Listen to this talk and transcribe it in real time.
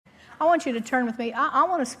I want you to turn with me. I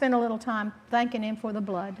want to spend a little time thanking Him for the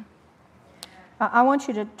blood. I want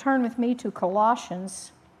you to turn with me to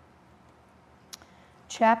Colossians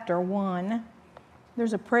chapter 1.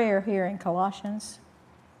 There's a prayer here in Colossians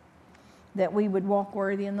that we would walk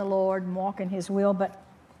worthy in the Lord and walk in His will, but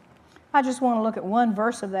I just want to look at one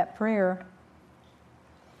verse of that prayer.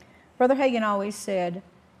 Brother Hagin always said,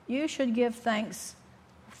 you should give thanks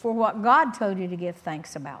for what God told you to give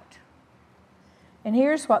thanks about. And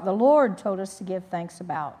here's what the Lord told us to give thanks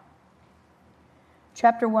about.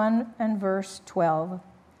 Chapter 1 and verse 12.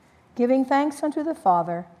 Giving thanks unto the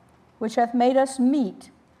Father, which hath made us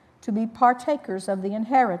meet to be partakers of the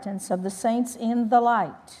inheritance of the saints in the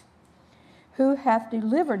light, who hath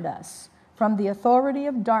delivered us from the authority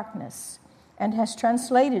of darkness, and has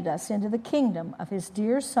translated us into the kingdom of His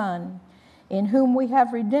dear Son, in whom we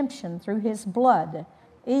have redemption through His blood,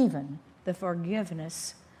 even the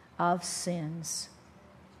forgiveness of sins.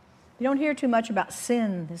 You don't hear too much about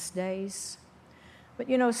sin these days. But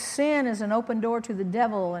you know, sin is an open door to the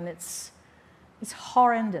devil, and it's a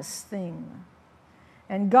horrendous thing.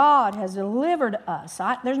 And God has delivered us.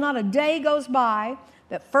 There's not a day goes by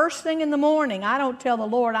that first thing in the morning I don't tell the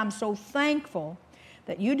Lord, I'm so thankful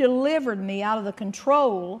that you delivered me out of the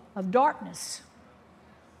control of darkness.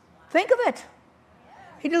 Think of it.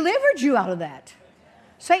 He delivered you out of that.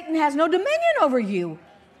 Satan has no dominion over you.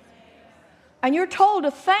 And you're told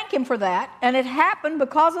to thank Him for that, and it happened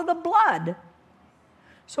because of the blood.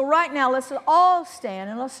 So right now, let's all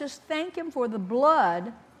stand and let's just thank Him for the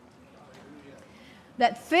blood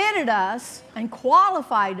that fitted us and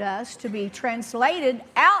qualified us to be translated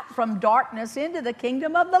out from darkness into the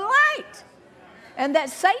kingdom of the light. And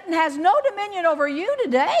that Satan has no dominion over you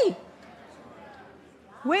today.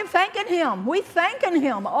 We're thanking Him. We're thanking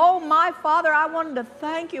Him. Oh, my Father, I wanted to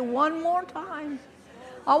thank You one more time.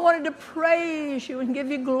 I wanted to praise You and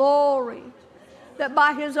give You glory. That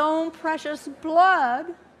by His own precious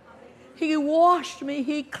blood, He washed me,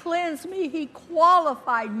 He cleansed me, He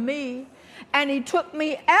qualified me, and He took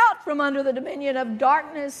me out from under the dominion of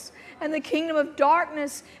darkness and the kingdom of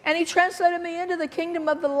darkness, and He translated me into the kingdom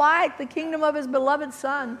of the light, the kingdom of His beloved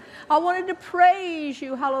Son. I wanted to praise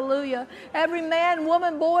You, hallelujah. Every man,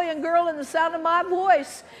 woman, boy, and girl in the sound of my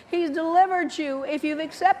voice, He's delivered you. If you've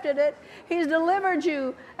accepted it, He's delivered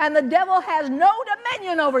you, and the devil has no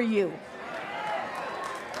dominion over you.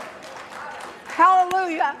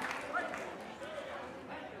 Hallelujah.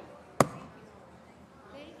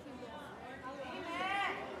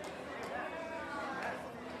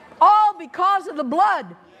 All because of the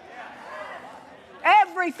blood.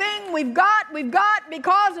 Everything we've got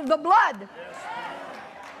because of the blood.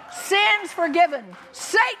 Sins forgiven.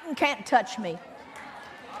 Satan can't touch me.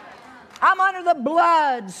 I'm under the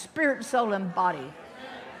blood, spirit, soul, and body.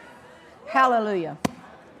 Hallelujah.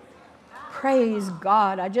 Praise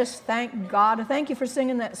God. I just thank God. I thank You for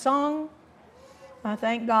singing that song. I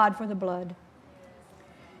thank God for the blood.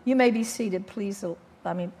 You may be seated, please.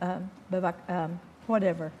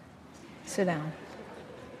 Whatever. Sit down.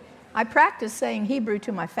 I practice saying Hebrew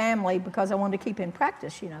to my family because I want to keep in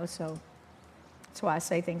practice, so that's why I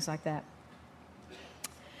say things like that.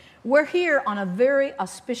 We're here on a very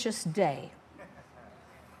auspicious day.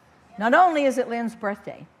 Not only is it Lynn's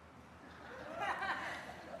birthday,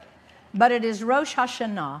 but it is Rosh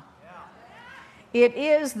Hashanah. It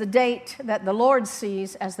is the date that the Lord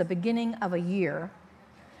sees as the beginning of a year.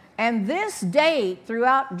 And this date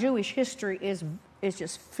throughout Jewish history is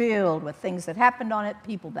just filled with things that happened on it,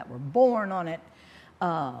 people that were born on it.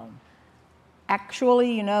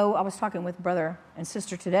 Actually, I was talking with brother and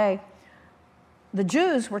sister today. The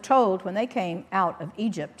Jews were told when they came out of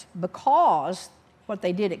Egypt, because what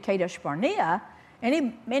they did at Kadesh Barnea,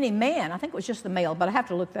 any man, I think it was just the male, but I have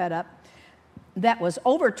to look that up, that was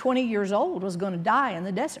over 20 years old was going to die in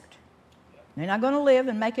the desert. They're not going to live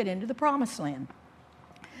and make it into the promised land.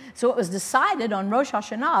 So it was decided on Rosh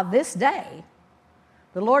Hashanah, this day,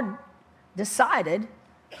 the Lord decided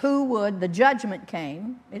the judgment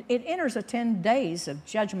came. It enters a 10 days of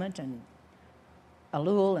judgment and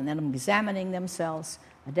Elul, and then examining themselves,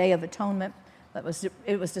 a day of atonement.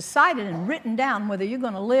 It was decided and written down whether you're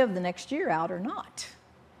going to live the next year out or not.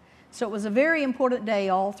 So it was a very important day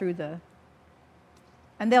all through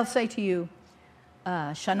and they'll say to you,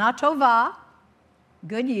 Shana Tova,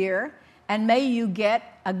 good year, and may you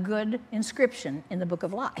get a good inscription in the book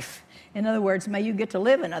of life. In other words, may you get to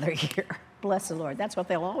live another year. Bless the Lord. That's what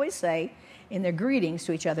they'll always say in their greetings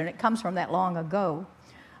to each other, and it comes from that long ago,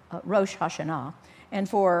 Rosh Hashanah. And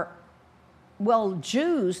for,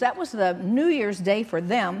 Jews, that was the New Year's Day for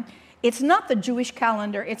them. It's not the Jewish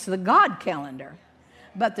calendar, it's the God calendar.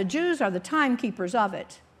 But the Jews are the timekeepers of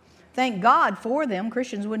it. thank God for them.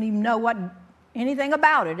 Christians wouldn't even know anything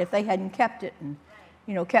about it if they hadn't kept it and,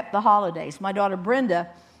 kept the holidays. My daughter Brenda,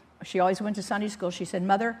 she always went to Sunday school. She said,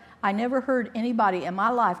 Mother, I never heard anybody in my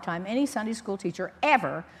lifetime, any Sunday school teacher,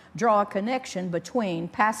 ever draw a connection between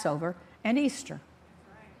Passover and Easter.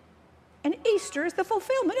 And Easter is the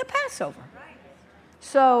fulfillment of Passover.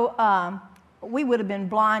 So we would have been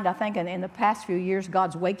blind, I think, and in the past few years,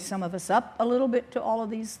 God's waked some of us up a little bit to all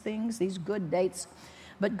of these things, these good dates.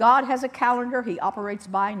 But God has a calendar He operates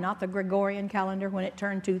by, not the Gregorian calendar. When it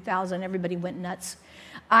turned 2000, everybody went nuts.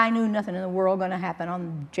 I knew nothing in the world going to happen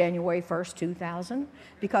on January 1st, 2000,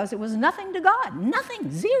 because it was nothing to God.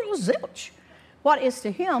 Nothing. Zero, zilch. What is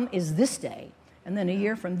to Him is this day, and then a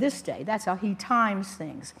year from this day. That's how He times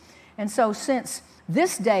things. And so since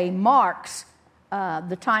this day marks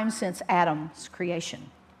the time since Adam's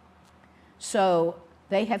creation. So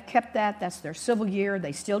they have kept that. That's their civil year.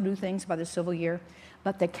 They still do things by the civil year.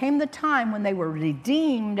 But there came the time when they were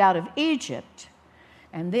redeemed out of Egypt.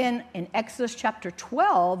 And then in Exodus chapter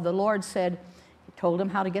 12, the Lord said, He told them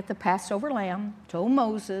how to get the Passover lamb, told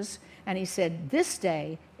Moses, and He said, this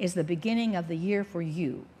day is the beginning of the year for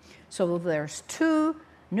you. So there's 2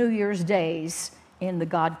 New Year's days in the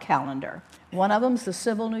God calendar. One of them's the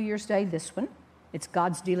civil New Year's Day, this one. It's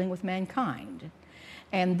God's dealing with mankind.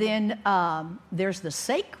 And then there's the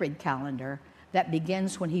sacred calendar that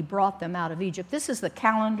begins when He brought them out of Egypt. This is the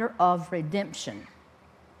calendar of redemption.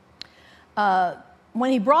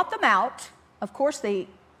 When He brought them out, of course, they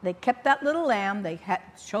kept that little lamb. They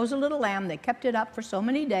chose a little lamb. They kept it up for so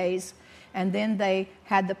many days. And then they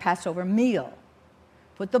had the Passover meal.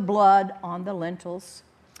 Put the blood on the lentils.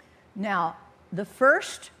 Now, the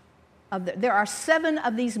first there are 7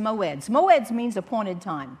 of these moeds. Moeds means appointed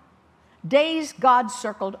time. Days God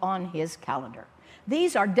circled on His calendar.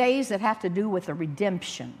 These are days that have to do with the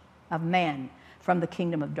redemption of man from the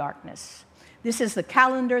kingdom of darkness. This is the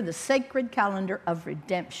calendar, the sacred calendar of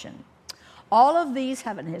redemption. All of these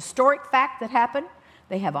have an historic fact that happened.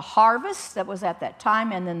 They have a harvest that was at that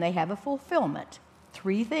time, and then they have a fulfillment.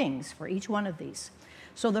 3 things for each one of these.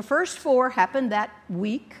 So the first 4 happened that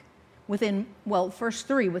week. First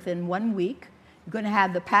 3 within 1 week. You're going to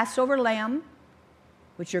have the Passover lamb,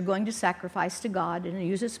 which you're going to sacrifice to God and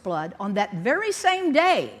use its blood. On that very same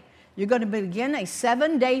day, you're going to begin a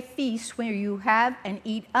 7-day feast where you have and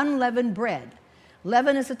eat unleavened bread.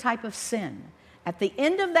 Leaven is a type of sin. At the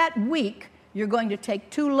end of that week, you're going to take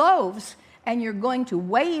 2 loaves and you're going to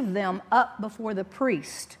wave them up before the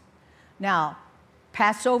priest. Now,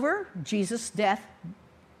 Passover, Jesus' death,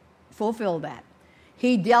 fulfilled that.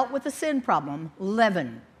 He dealt with the sin problem,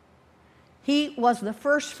 leaven. He was the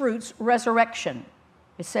first fruits resurrection.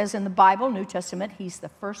 It says in the Bible, New Testament, He's the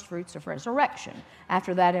first fruits of resurrection.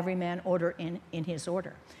 After that, every man order in his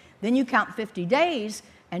order. Then you count 50 days,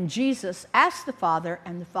 and Jesus asked the Father,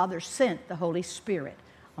 and the Father sent the Holy Spirit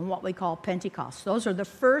on what we call Pentecost. Those are the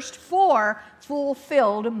first 4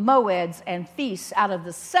 fulfilled moeds and feasts out of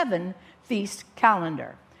the 7 feast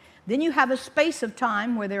calendar. Then you have a space of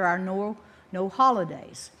time where there are no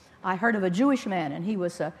holidays. I heard of a Jewish man, and he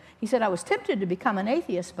said, I was tempted to become an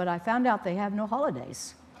atheist, but I found out they have no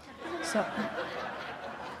holidays. So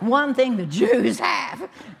one thing the Jews have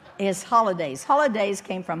is holidays. Holidays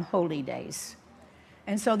came from holy days.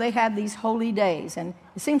 And so they have these holy days, and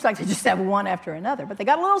it seems like they just have one after another, but they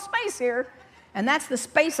got a little space here, and that's the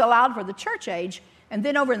space allowed for the church age. And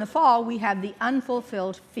then over in the fall, we have the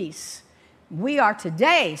unfulfilled feasts. We are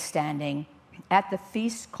today standing at the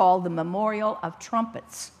feast called the Memorial of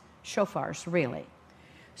Trumpets, shofars, really.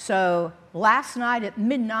 So last night at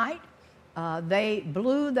midnight, they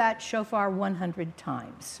blew that shofar 100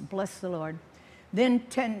 times. Bless the Lord. Then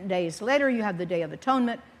 10 days later, you have the Day of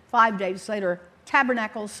Atonement. 5 days later,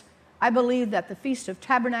 Tabernacles. I believe that the Feast of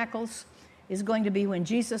Tabernacles is going to be when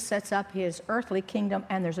Jesus sets up His earthly kingdom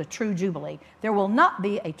and there's a true Jubilee. There will not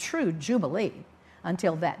be a true Jubilee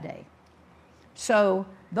until that day. So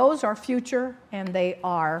those are future, and they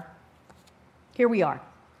are, here we are.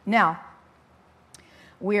 Now,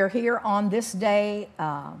 we're here on this day.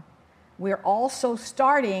 We're also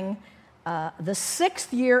starting the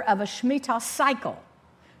 6th year of a Shemitah cycle.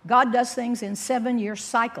 God does things in 7-year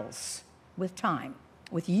cycles with time,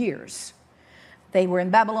 with years. They were in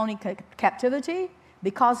Babylonian captivity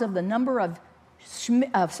because of the number of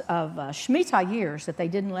Shemitah years that they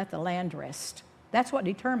didn't let the land rest. That's what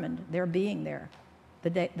determined their being there,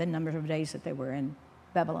 the number of days that they were in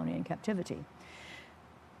Babylonian captivity.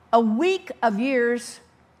 A week of years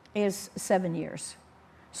is 7 years.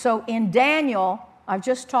 So in Daniel, I've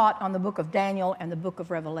just taught on the book of Daniel and the book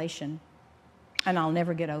of Revelation, and I'll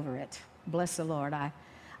never get over it. Bless the Lord. I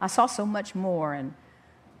saw so much more, and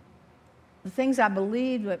the things I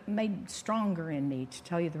believed that made stronger in me, to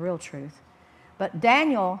tell you the real truth. But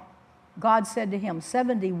Daniel, God said to him,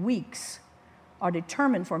 70 weeks are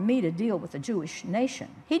determined for me to deal with the Jewish nation.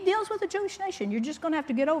 He deals with the Jewish nation. You're just going to have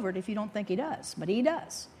to get over it if you don't think he does. But he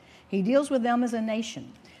does. He deals with them as a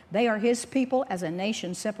nation. They are his people as a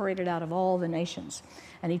nation separated out of all the nations.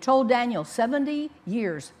 And he told Daniel 70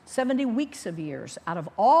 years, 70 weeks of years out of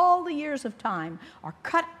all the years of time are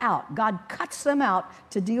cut out. God cuts them out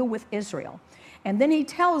to deal with Israel. And then he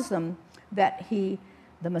tells them that the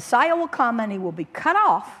Messiah will come and he will be cut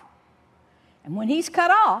off. And when he's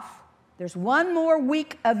cut off, there's one more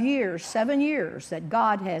week of years, 7 years, that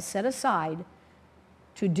God has set aside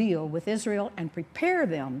to deal with Israel and prepare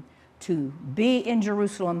them to be in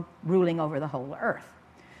Jerusalem ruling over the whole earth.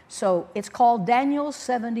 So it's called Daniel's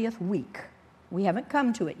 70th week. We haven't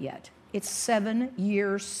come to it yet. It's 7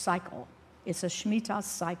 years cycle. It's a Shemitah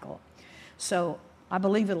cycle. So I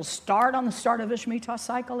believe it'll start on the start of a Shemitah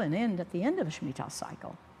cycle and end at the end of a Shemitah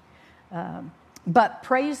cycle. But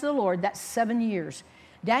praise the Lord, that's 7 years.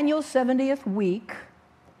 Daniel's 70th week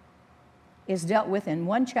is dealt with in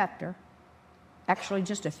one chapter, actually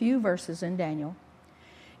just a few verses in Daniel.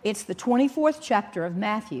 It's the 24th chapter of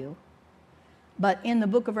Matthew, but in the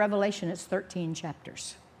book of Revelation, it's 13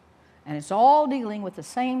 chapters. And it's all dealing with the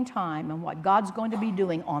same time and what God's going to be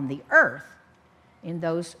doing on the earth in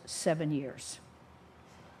those 7 years.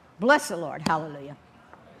 Bless the Lord. Hallelujah.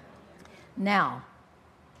 Now,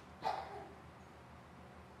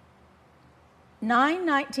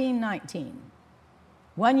 9/19/19,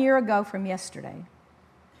 1 year ago from yesterday,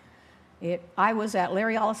 I was at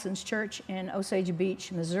Larry Ollison's church in Osage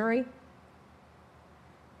Beach, Missouri,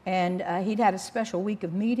 and he'd had a special week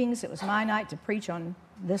of meetings. It was my night to preach on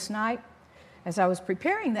this night. As I was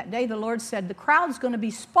preparing that day, the Lord said, the crowd's going to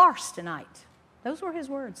be sparse tonight. Those were his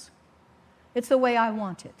words. It's the way I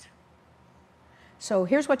want it. So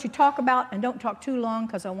here's what you talk about, and don't talk too long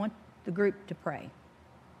because I want the group to pray.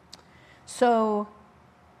 So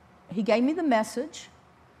he gave me the message,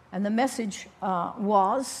 and the message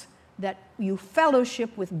was that you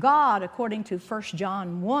fellowship with God according to 1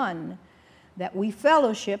 John 1, that we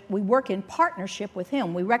fellowship, we work in partnership with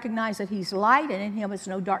him. We recognize that he's light and in him is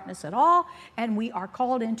no darkness at all, and we are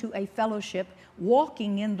called into a fellowship,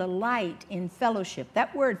 walking in the light in fellowship.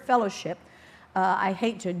 That word fellowship, I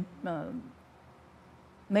hate to,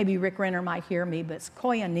 maybe Rick Renner might hear me, but it's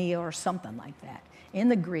koinonia or something like that in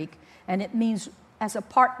the Greek, and it means as a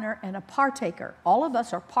partner and a partaker. All of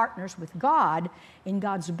us are partners with God in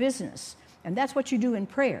God's business, and that's what you do in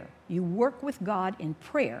prayer. You work with God in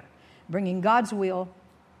prayer, bringing God's will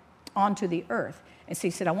onto the earth. And so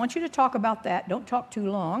he said, I want you to talk about that. Don't talk too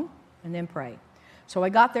long, and then pray. So I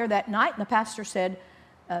got there that night, and the pastor said,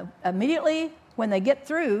 immediately when they get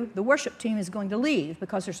through, the worship team is going to leave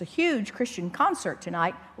because there's a huge Christian concert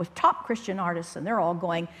tonight with top Christian artists, and they're all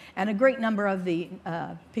going, and a great number of the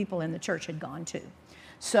people in the church had gone too.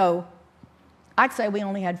 So I'd say we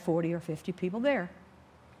only had 40 or 50 people there.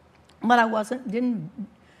 But didn't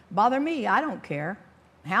bother me. I don't care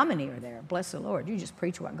how many are there. Bless the Lord. You just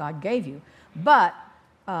preach what God gave you. But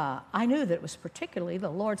I knew that it was particularly the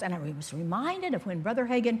Lord's, and I was reminded of when Brother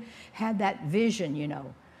Hagin had that vision,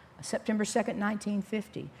 September 2nd,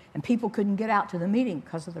 1950, and people couldn't get out to the meeting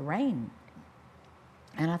because of the rain.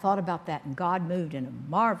 And I thought about that, and God moved in a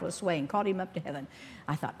marvelous way and caught him up to heaven.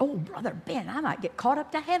 I thought, oh, Brother Ben, I might get caught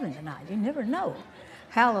up to heaven tonight. You never know.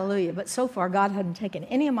 Hallelujah. But so far, God hadn't taken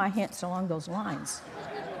any of my hints along those lines.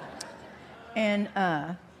 And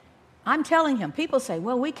I'm telling him, people say,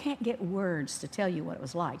 well, we can't get words to tell you what it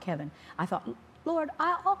was like, heaven. I thought, Lord,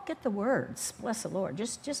 I'll get the words. Bless the Lord.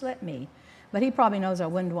 Just let me. But he probably knows I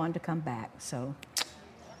wouldn't want to come back. So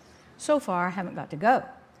far, I haven't got to go.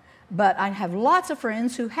 But I have lots of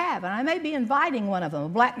friends who have, and I may be inviting one of them, a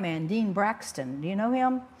black man, Dean Braxton. Do you know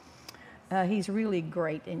him? He's really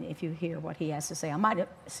great, and if you hear what he has to say, I might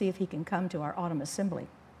see if he can come to our autumn assembly.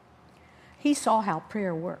 He saw how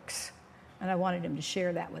prayer works, and I wanted him to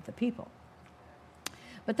share that with the people.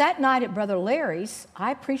 But that night at Brother Larry's,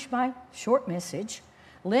 I preached my short message.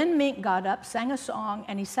 Lynn Mink got up, sang a song,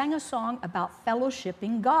 and he sang a song about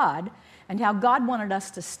fellowshipping God and how God wanted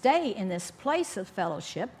us to stay in this place of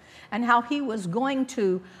fellowship and how he was going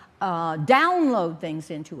to download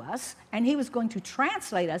things into us, and he was going to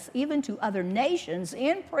translate us even to other nations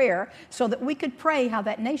in prayer so that we could pray how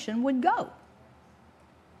that nation would go.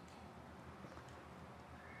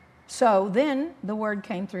 So then the word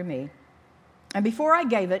came through me. And before I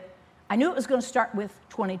gave it, I knew it was going to start with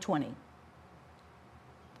 2020.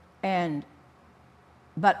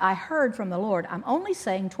 But I heard from the Lord, I'm only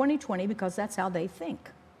saying 2020 because that's how they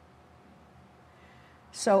think.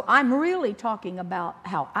 So I'm really talking about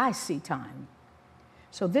how I see time.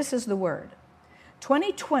 So this is the word.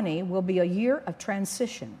 2020 will be a year of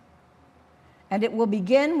transition. And it will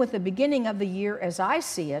begin with the beginning of the year as I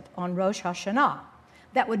see it on Rosh Hashanah.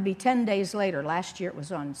 That would be 10 days later. Last year it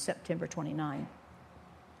was on September 29.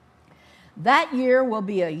 That year will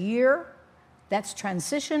be a year that's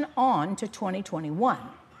transition on to 2021.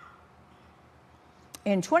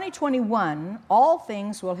 In 2021, all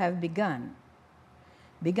things will have begun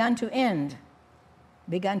to end,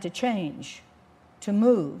 begun to change, to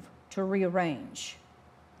move, to rearrange.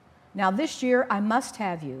 Now this year, I must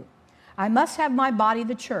have you. I must have my body,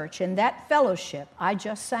 the church, in that fellowship I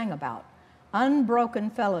just sang about, unbroken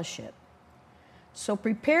fellowship. So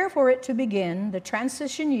prepare for it to begin, the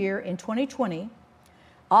transition year in 2020.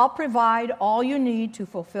 I'll provide all you need to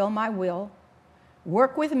fulfill my will.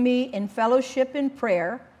 Work with me in fellowship and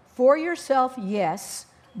prayer, for yourself, yes,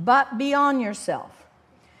 but beyond yourself.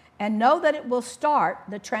 And know that it will start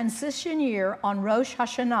the transition year on Rosh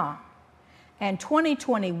Hashanah. And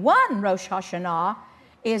 2021 Rosh Hashanah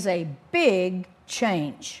is a big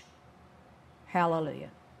change. Hallelujah.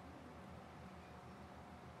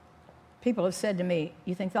 People have said to me,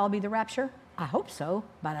 you think that'll be the rapture? I hope so,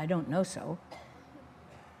 but I don't know so.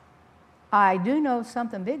 I do know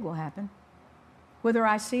something big will happen, whether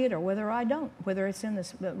I see it or whether I don't, whether it's in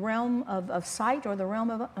this realm of sight or the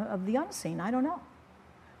realm of the unseen. I don't know.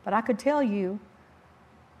 But I could tell you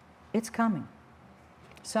it's coming.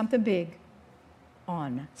 Something big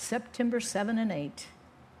on September 7 and 8,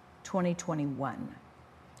 2021.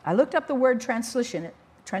 I looked up the word transition.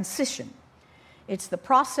 It's the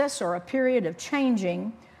process or a period of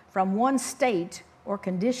changing from one state or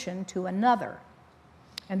condition to another.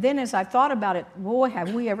 And then as I thought about it, boy,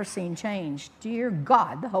 have we ever seen change. Dear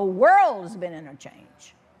God, the whole world has been in a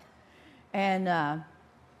change. And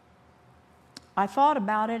I thought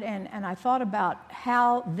about it, and I thought about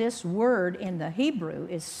how this word in the Hebrew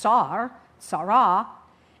is sarah,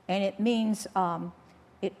 and it means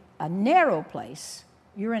a narrow place.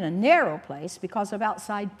 You're in a narrow place because of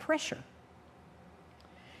outside pressure.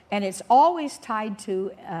 And it's always tied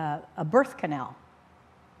to a birth canal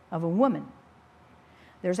of a woman.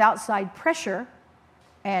 There's outside pressure,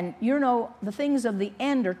 and you know, the things of the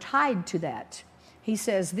end are tied to that. He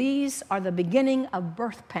says, these are the beginning of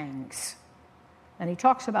birth pangs. And he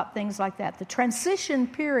talks about things like that. The transition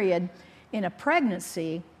period in a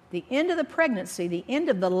pregnancy, the end of the pregnancy, the end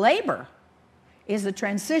of the labor, is the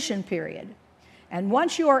transition period. And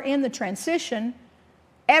once you are in the transition,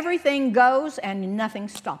 everything goes and nothing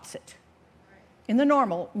stops it. In the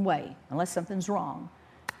normal way, unless something's wrong.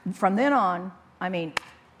 From then on, I mean,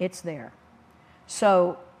 it's there.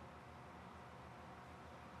 So,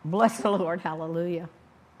 bless the Lord, hallelujah.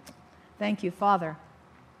 Thank you, Father.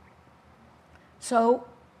 So,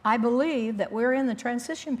 I believe that we're in the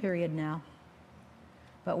transition period now.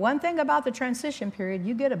 But one thing about the transition period,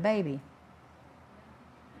 you get a baby.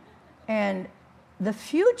 And the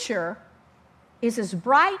future is as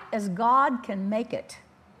bright as God can make it.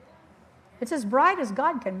 It's as bright as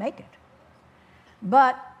God can make it.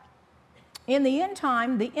 But in the end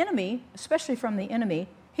time, the enemy, especially from the enemy,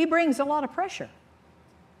 he brings a lot of pressure.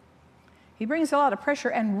 He brings a lot of pressure,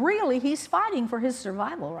 and really he's fighting for his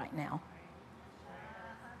survival right now.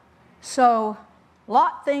 So, a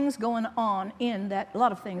lot of things going on in that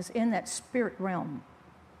spirit realm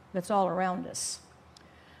that's all around us.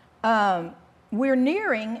 We're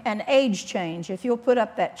nearing an age change, if you'll put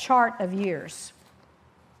up that chart of years.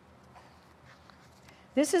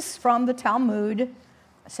 This is from the Talmud,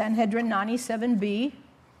 Sanhedrin 97b.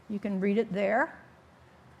 You can read it there.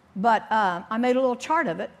 But I made a little chart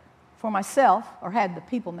of it for myself, or had the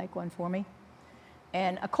people make one for me.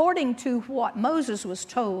 And according to what Moses was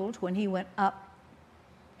told when he went up,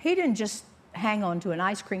 he didn't just hang on to an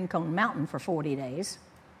ice cream cone mountain for 40 days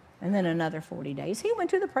and then another 40 days. He went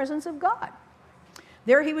to the presence of God.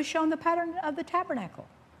 There he was shown the pattern of the tabernacle.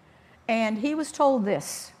 And he was told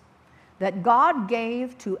this, that God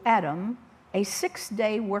gave to Adam a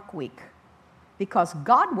 6-day work week because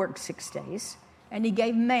God worked 6 days and he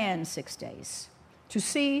gave man 6 days to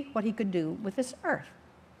see what he could do with this earth.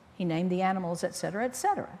 He named the animals, etc.,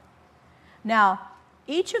 etc. Now,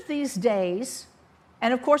 each of these days,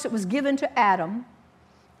 and of course it was given to Adam.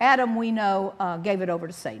 Adam, we know, gave it over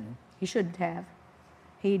to Satan. He shouldn't have.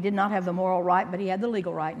 He did not have the moral right, but he had the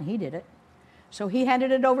legal right, and he did it. So he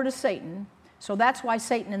handed it over to Satan. So that's why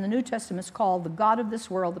Satan in the New Testament is called the god of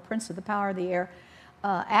this world, the prince of the power of the air.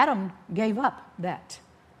 Adam gave up that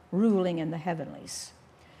ruling in the heavenlies.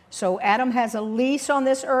 So Adam has a lease on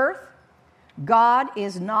this earth. God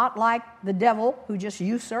is not like the devil who just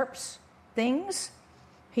usurps things.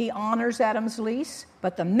 He honors Adam's lease,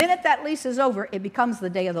 but the minute that lease is over, it becomes the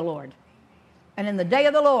day of the Lord. And in the day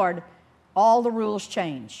of the Lord, all the rules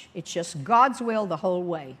change. It's just God's will the whole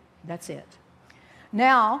way. That's it.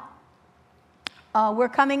 Now, we're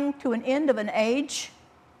coming to an end of an age.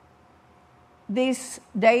 These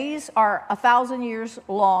days are 1,000 years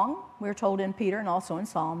long, we're told in Peter and also in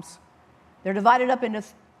Psalms. They're divided up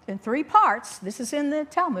in 3 parts. This is in the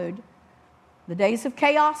Talmud. The days of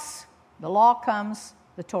chaos, the law comes,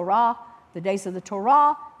 the Torah, the days of the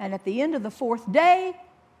Torah, and at the end of the 4th day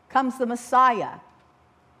comes the Messiah.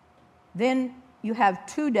 Then you have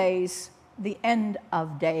 2 days, the end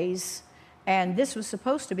of days, and this was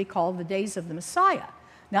supposed to be called the days of the Messiah.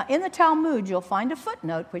 Now, in the Talmud, you'll find a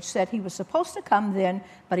footnote which said he was supposed to come then,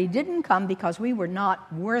 but he didn't come because we were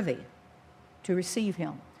not worthy to receive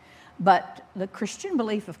him. But the Christian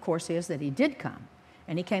belief, of course, is that he did come,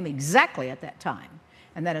 and he came exactly at that time.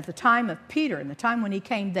 And that at the time of Peter, and the time when he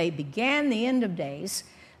came, they began the end of days,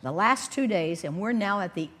 the last 2 days, and we're now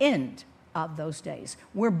at the end of those days.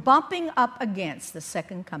 We're bumping up against the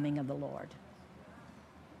second coming of the Lord.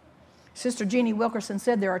 Sister Jeannie Wilkerson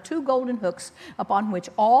said there are 2 golden hooks upon which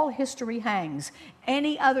all history hangs.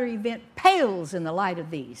 Any other event pales in the light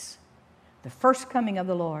of these. The first coming of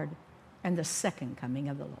the Lord and the second coming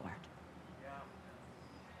of the Lord.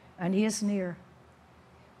 And he is near,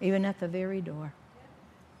 even at the very door.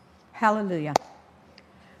 Hallelujah.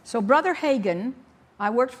 So Brother Hagin, I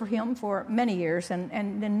worked for him for many years and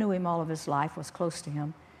then knew him all of his life, was close to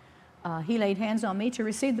him. He laid hands on me to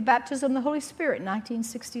receive the baptism of the Holy Spirit in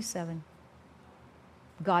 1967.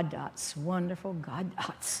 God dots, wonderful God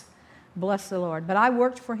dots. Bless the Lord. But I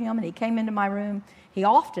worked for him, and he came into my room. He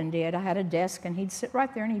often did. I had a desk, and he'd sit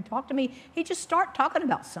right there, and he'd talk to me. He'd just start talking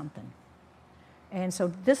about something. And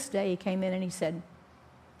so this day he came in, and he said,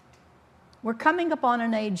 we're coming upon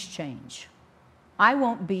an age change. I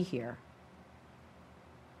won't be here.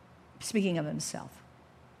 Speaking of himself.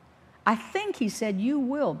 I think he said, you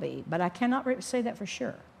will be, but I cannot say that for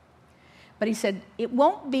sure. But he said, it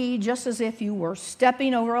won't be just as if you were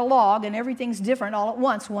stepping over a log and everything's different all at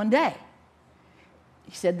once one day.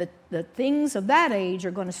 He said that the things of that age are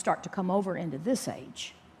going to start to come over into this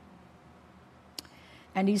age.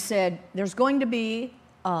 And he said, there's going to be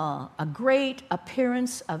a great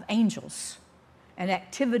appearance of angels, an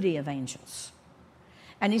activity of angels.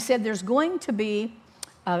 And he said there's going to be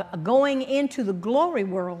going into the glory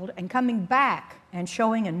world and coming back and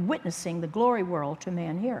showing and witnessing the glory world to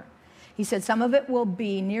man here. He said some of it will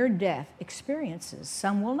be near-death experiences.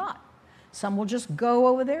 Some will not. Some will just go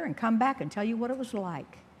over there and come back and tell you what it was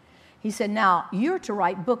like. He said, now, you're to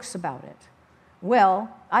write books about it.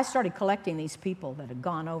 Well, I started collecting these people that had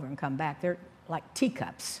gone over and come back. They're like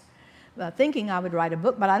teacups, thinking I would write a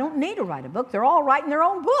book, but I don't need to write a book. They're all writing their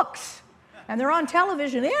own books. And they're on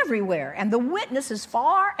television everywhere. And the witness is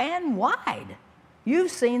far and wide.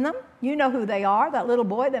 You've seen them. You know who they are. That little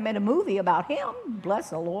boy, they made a movie about him. Bless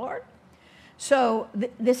the Lord. So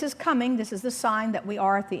this is coming. This is the sign that we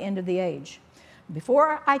are at the end of the age.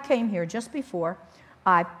 Before I came here, just before,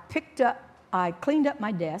 I cleaned up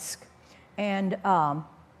my desk. And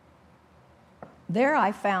there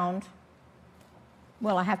I found,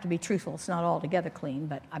 well, I have to be truthful. It's not altogether clean,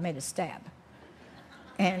 but I made a stab.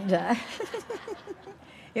 And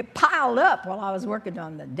it piled up while I was working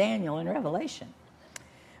on the Daniel and Revelation.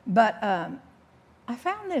 But I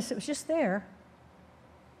found this. It was just there.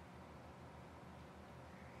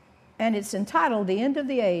 And it's entitled, The End of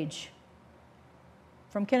the Age,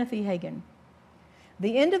 from Kenneth E. Hagin.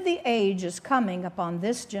 The end of the age is coming upon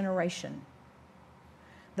this generation.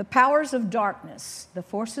 The powers of darkness, the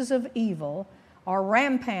forces of evil, are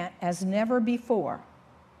rampant as never before.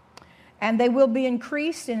 And they will be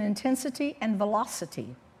increased in intensity and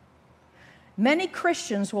velocity. Many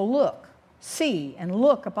Christians will see and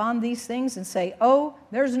look upon these things and say, oh,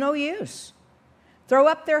 there's no use. Throw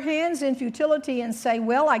up their hands in futility and say,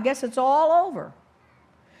 well, I guess it's all over.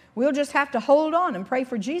 We'll just have to hold on and pray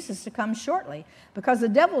for Jesus to come shortly because the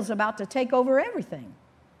devil's about to take over everything.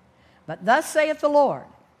 But thus saith the Lord,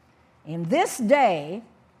 in this day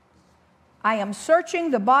I am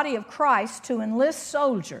searching the body of Christ to enlist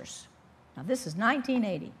soldiers. Now this is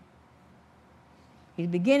 1980. He's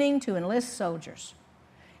beginning to enlist soldiers.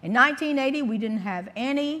 In 1980, we didn't have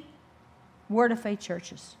any Word of Faith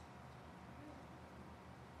churches.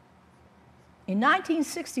 In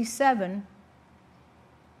 1967,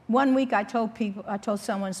 one week I told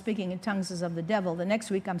someone speaking in tongues is of the devil. The next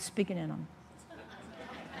week I'm speaking in them.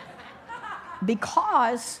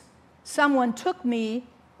 Because someone took me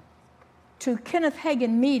to Kenneth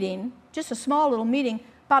Hagin meeting, just a small little meeting,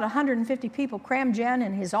 about 150 people crammed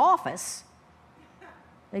in his office.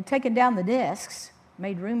 They'd taken down the desks,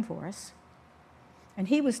 made room for us. And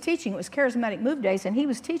he was teaching, it was Charismatic Move Days, and he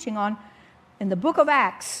was teaching in the book of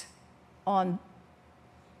Acts, on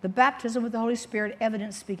the baptism with the Holy Spirit,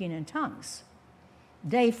 evidence speaking in tongues.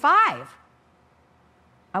 Day 5,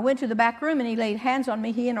 I went to the back room and he laid hands on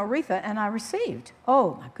me, he and Aretha, and I received.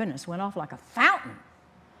 Oh my goodness, went off like a fountain.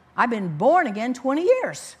 I've been born again 20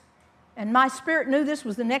 years. And my spirit knew this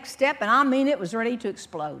was the next step, and I mean it was ready to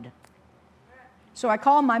explode. So I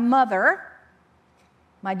called my mother.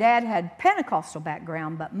 My dad had Pentecostal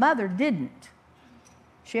background, but mother didn't.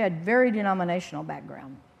 She had very denominational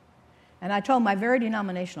background. And I told my very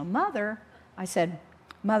denominational mother, I said,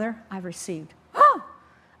 Mother, I've received. Oh!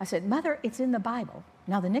 I said, Mother, it's in the Bible.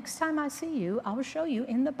 Now, the next time I see you, I will show you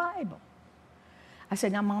in the Bible. I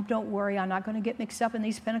said, now, Mom, don't worry. I'm not going to get mixed up in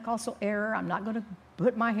these Pentecostal error. I'm not going to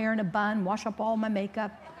put my hair in a bun, wash up all my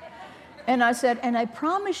makeup. And I said, and I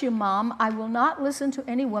promise you, Mom, I will not listen to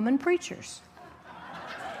any women preachers.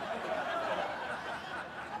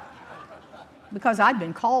 Because I'd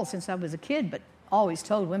been called since I was a kid, but always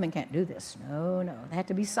told women can't do this. No, they had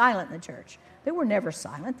to be silent in the church. They were never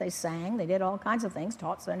silent. They sang. They did all kinds of things,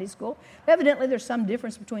 taught Sunday school. Evidently, there's some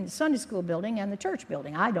difference between the Sunday school building and the church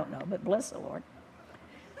building. I don't know, but bless the Lord.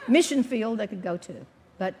 Mission field they could go to,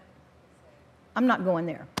 but I'm not going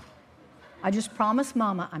there. I just promised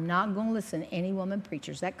Mama I'm not going to listen to any woman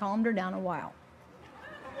preachers. That calmed her down a while.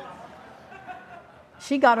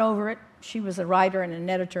 She got over it. She was a writer and an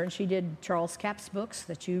editor, and she did Charles Capp's books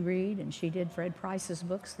that you read, and she did Fred Price's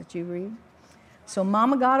books that you read. So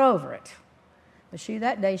Mama got over it. But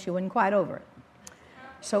that day, she wasn't quite over it.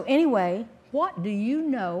 So anyway, what do you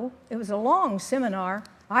know? It was a long seminar.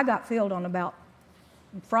 I got filled on about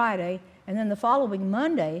Friday, and then the following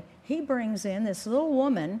Monday, he brings in this little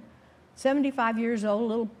woman, 75 years old,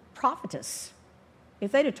 little prophetess.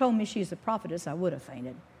 If they'd have told me she's a prophetess, I would have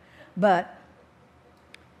fainted. But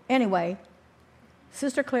anyway,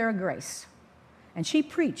 Sister Clara Grace, and she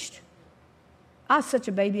preached. I was such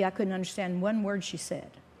a baby, I couldn't understand one word she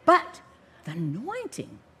said. But the anointing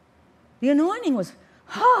was,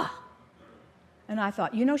 And I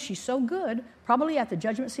thought, she's so good, probably at the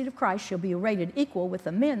judgment seat of Christ, she'll be rated equal with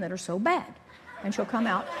the men that are so bad. And she'll come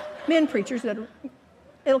out, men preachers,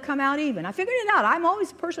 it'll come out even. I figured it out. I'm always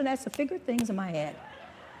the person that has to figure things in my head.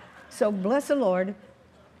 So bless the Lord.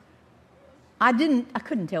 I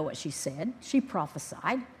couldn't tell what she said. She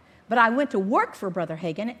prophesied. But I went to work for Brother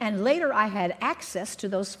Hagin, and later I had access to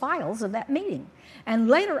those files of that meeting. And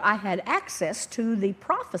later I had access to the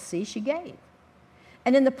prophecy she gave.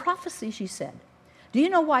 And in the prophecy she said, do you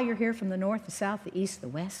know why you're here from the north, the south, the east, the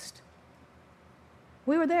west?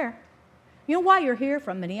 We were there. You know why you're here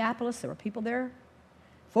from Minneapolis? There were people there.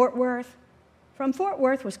 Fort Worth. From Fort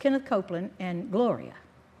Worth was Kenneth Copeland and Gloria.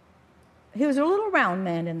 He was a little round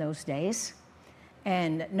man in those days,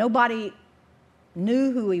 and nobody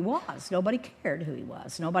knew who he was. Nobody cared who he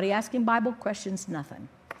was. Nobody asked him Bible questions, nothing.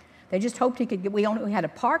 They just hoped he could get, we had a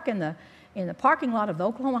park in the parking lot of the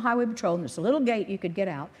Oklahoma Highway Patrol, and there's a little gate you could get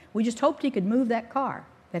out. We just hoped he could move that car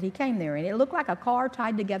that he came there in. It looked like a car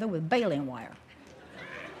tied together with baling wire.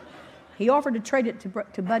 He offered to trade it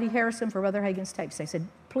to Buddy Harrison for Brother Hagin's tapes. They said,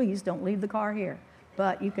 please don't leave the car here,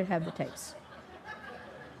 but you could have the tapes.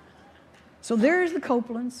 So there's the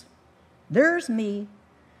Copelands. There's me.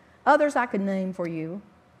 Others I could name for you.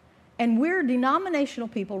 And we're denominational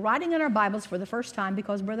people writing in our Bibles for the first time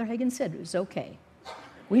because Brother Hagin said it was okay.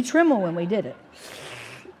 We tremble when we did it,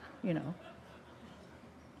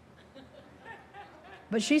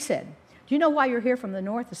 But she said, do you know why you're here from the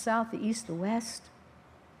north, the south, the east, the west?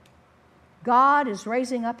 God is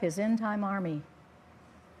raising up his end-time army,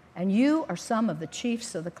 and you are some of the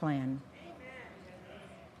chiefs of the clan.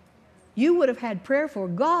 You would have had prayer for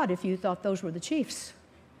God if you thought those were the chiefs.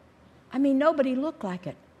 I mean, nobody looked like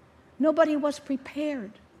it. Nobody was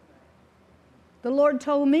prepared. The Lord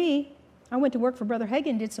told me, I went to work for Brother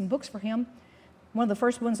Hagin, did some books for him. One of the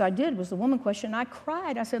first ones I did was the woman question. I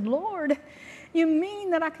cried. I said, Lord, you mean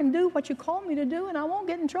that I can do what you call me to do and I won't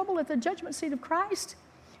get in trouble at the judgment seat of Christ?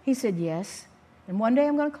 He said, yes. And one day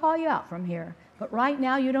I'm going to call you out from here. But right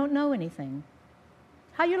now you don't know anything.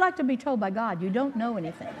 How you like to be told by God you don't know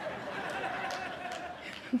anything?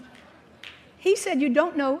 He said, you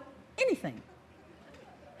don't know anything.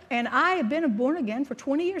 And I have been born again for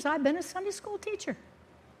 20 years. I've been a Sunday school teacher.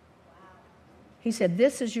 He said,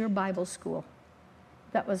 this is your Bible school.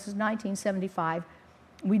 That was 1975.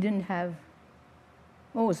 We didn't have,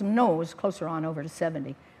 it was closer on over to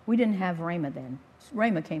 70. We didn't have Rhema then.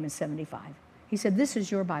 Rhema came in 75. He said, this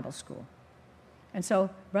is your Bible school. And so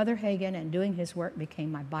Brother Hagin and doing his work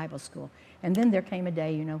became my Bible school. And then there came a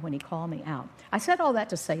day, when he called me out. I said all that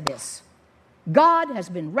to say this. God has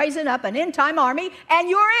been raising up an end-time army, and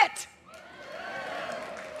you're it.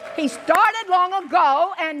 He started long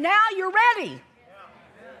ago, and now you're ready.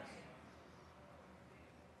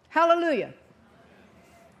 Hallelujah.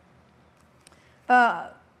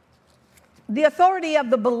 The authority of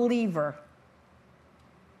the believer.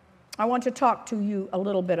 I want to talk to you a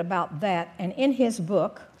little bit about that. And in his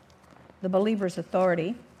book, The Believer's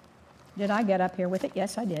Authority, did I get up here with it?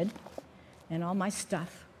 Yes, I did. And all my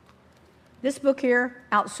stuff. This book here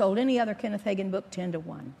outsold any other Kenneth Hagin book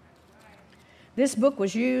 10-1. This book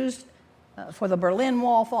was used for the Berlin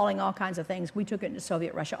Wall falling, all kinds of things. We took it into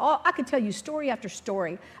Soviet Russia. I could tell you story after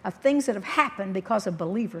story of things that have happened because of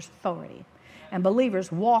believers' authority and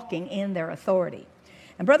believers walking in their authority.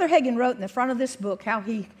 And Brother Hagin wrote in the front of this book how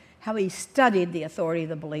he studied the authority of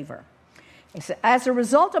the believer. He said, as a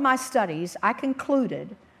result of my studies, I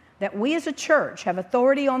concluded that we as a church have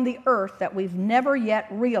authority on the earth that we've never yet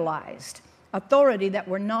realized, authority that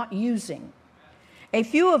we're not using. A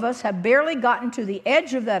few of us have barely gotten to the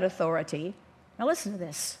edge of that authority. Now listen to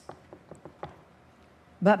this.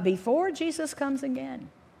 But before Jesus comes again,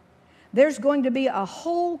 there's going to be a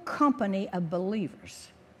whole company of believers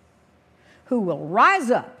who will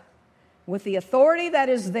rise up with the authority that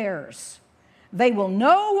is theirs. They will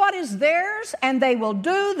know what is theirs, and they will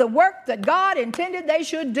do the work that God intended they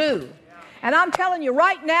should do. And I'm telling you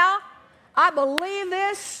right now, I believe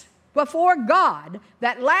this before God,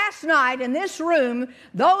 that last night in this room,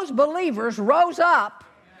 those believers rose up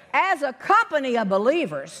as a company of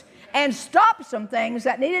believers and stopped some things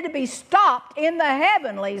that needed to be stopped in the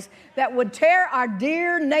heavenlies that would tear our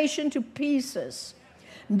dear nation to pieces.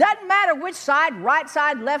 Doesn't matter which side, right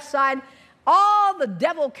side, left side, all the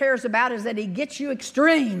devil cares about is that he gets you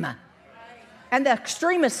extreme. And the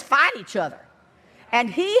extremists fight each other. And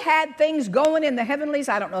he had things going in the heavenlies.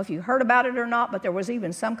 I don't know if you heard about it or not, but there was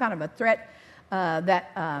even some kind of a threat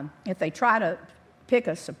that if they try to pick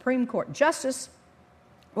a Supreme Court justice,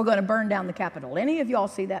 we're going to burn down the Capitol. Any of y'all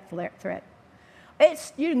see that threat?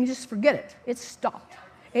 You can just forget it. It's stopped.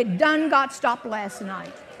 It done got stopped last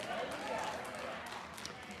night.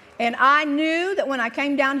 And I knew that when I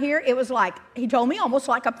came down here, it was like, he told me, almost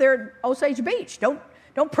like up there at Osage Beach.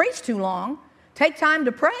 Don't preach too long. Take time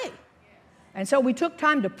to pray. And so we took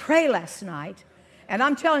time to pray last night. And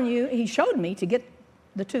I'm telling you, he showed me to get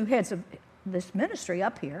the two heads of this ministry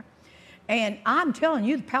up here. And I'm telling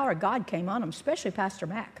you, the power of God came on them, especially Pastor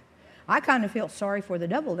Mack. I kind of felt sorry for the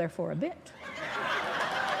devil there for a bit.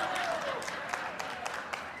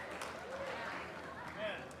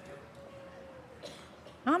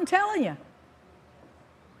 I'm telling you.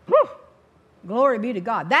 Whew. Glory be to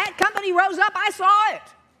God. That company rose up, I saw it.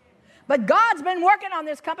 But God's been working on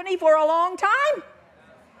this company for a long time.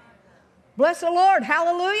 Bless the Lord.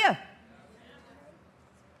 Hallelujah.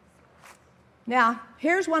 Now,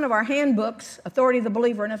 here's one of our handbooks, Authority of the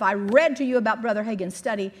Believer. And if I read to you about Brother Hagin's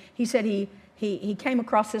study, he said he came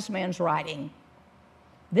across this man's writing.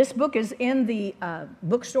 This book is in the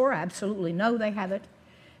bookstore. I absolutely know they have it.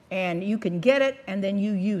 And you can get it, and then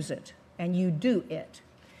you use it, and you do it.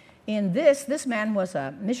 In this man was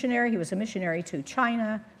a missionary. He was a missionary to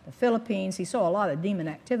China, the Philippines. He saw a lot of demon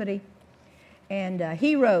activity. And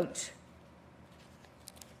he wrote,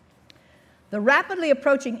 the rapidly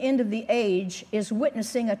approaching end of the age is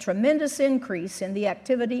witnessing a tremendous increase in the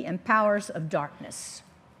activity and powers of darkness.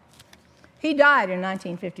 He died in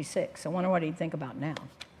 1956. I wonder what he'd think about now.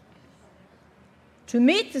 To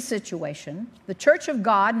meet the situation, the Church of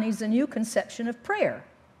God needs a new conception of prayer.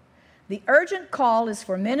 The urgent call is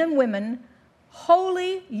for men and women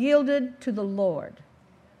wholly yielded to the Lord.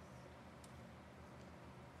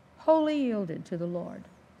 Wholly yielded to the Lord.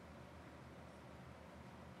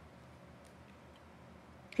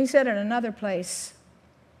 He said in another place,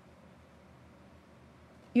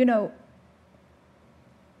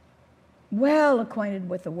 well acquainted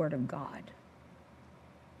with the Word of God,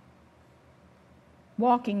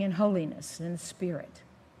 walking in holiness and in the Spirit,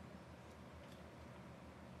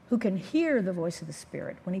 who can hear the voice of the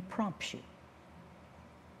Spirit when He prompts you.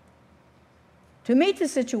 To meet the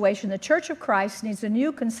situation, the Church of Christ needs a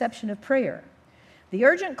new conception of prayer. The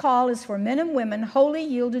urgent call is for men and women wholly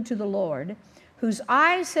yielded to the Lord, whose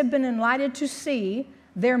eyes have been enlightened to see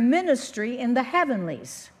their ministry in the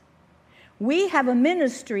heavenlies. We have a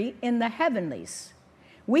ministry in the heavenlies.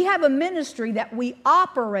 We have a ministry that we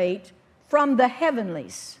operate from the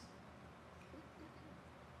heavenlies,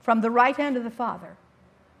 from the right hand of the Father.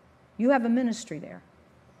 You have a ministry there,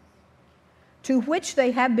 to which they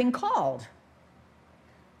have been called.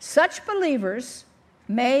 Such believers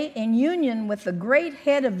may, in union with the great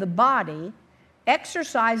head of the body,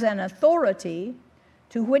 exercise an authority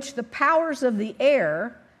to which the powers of the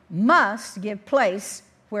air must give place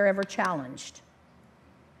wherever challenged.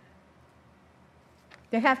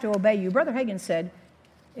 They have to obey you. Brother Hagin said,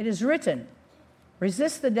 "It is written,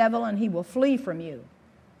 resist the devil and he will flee from you."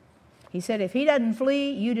 He said, if he doesn't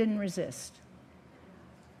flee, you didn't resist.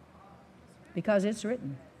 Because it's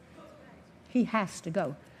written. He has to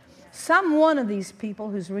go. Some one of these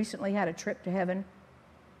people who's recently had a trip to heaven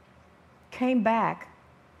came back.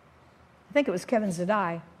 I think it was Kevin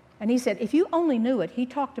Zadai. And he said, if you only knew it, he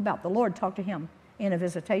talked about, the Lord talked to him in a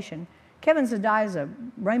visitation. Kevin Zadai is a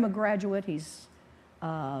Rhema graduate. His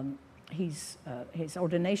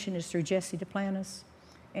ordination is through Jesse Duplantis.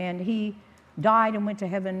 And he died and went to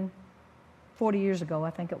heaven 40 years ago,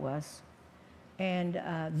 I think it was. And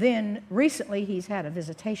then recently he's had a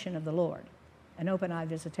visitation of the Lord, an open-eye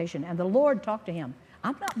visitation. And the Lord talked to him.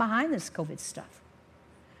 I'm not behind this COVID stuff.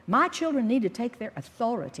 My children need to take their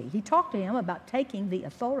authority. He talked to him about taking the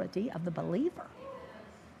authority of the believer.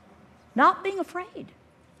 Not being afraid.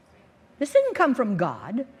 This didn't come from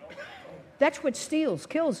God. That's what steals,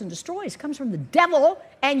 kills, and destroys. It comes from the devil,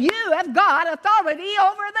 and you have got authority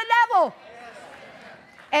over the devil.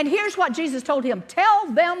 And here's what Jesus told him. Tell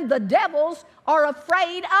them the devils are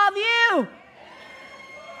afraid of you.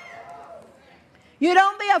 You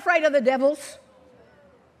don't be afraid of the devils.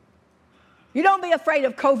 You don't be afraid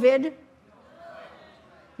of COVID.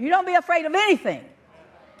 You don't be afraid of anything.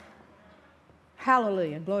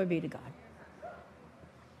 Hallelujah. Glory be to God.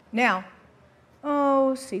 Now,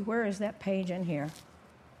 see, where is that page in here?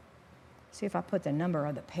 See if I put the number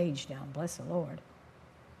of the page down. Bless the Lord.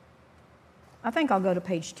 I think I'll go to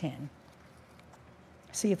page 10.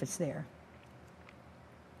 See if it's there.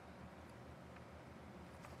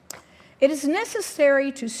 It is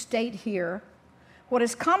necessary to state here what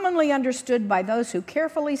is commonly understood by those who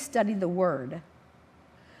carefully study the Word,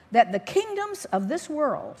 that the kingdoms of this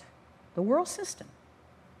world, the world system,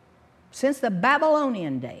 since the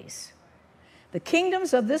Babylonian days, the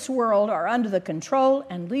kingdoms of this world are under the control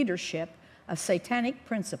and leadership of satanic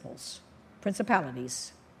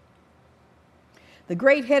principalities. The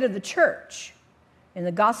great head of the church in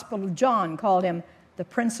the Gospel of John called him the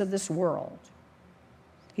prince of this world.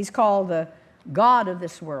 He's called the God of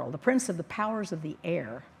this world, the prince of the powers of the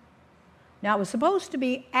air. Now, it was supposed to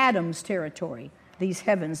be Adam's territory, these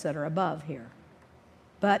heavens that are above here.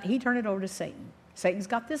 But he turned it over to Satan. Satan's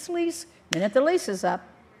got this lease, minute the lease is up.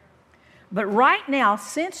 But right now,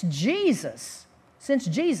 since Jesus,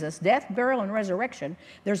 death, burial, and resurrection,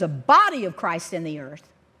 there's a body of Christ in the earth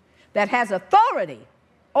that has authority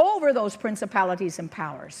over those principalities and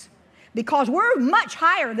powers. Because we're much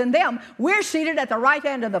higher than them, we're seated at the right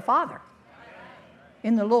hand of the Father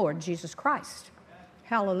in the Lord Jesus Christ.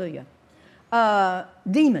 Hallelujah.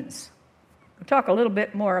 Demons. We'll talk a little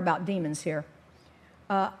bit more about demons here.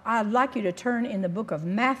 I'd like you to turn in the book of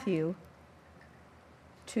Matthew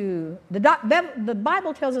to... The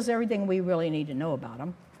Bible tells us everything we really need to know about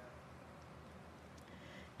them.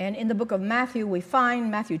 And in the book of Matthew, we find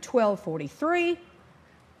Matthew 12:43.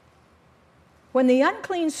 When the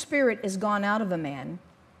unclean spirit is gone out of a man,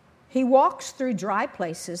 he walks through dry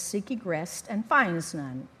places seeking rest and finds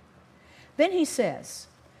none. Then he says,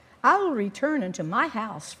 I will return unto my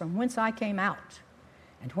house from whence I came out.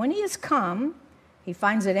 And when he is come, he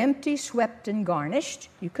finds it empty, swept, and garnished.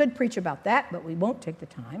 You could preach about that, but we won't take the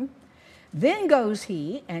time. Then goes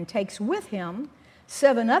he and takes with him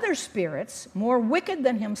 7 other spirits, more wicked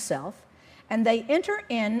than himself, and they enter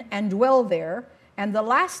in and dwell there, and the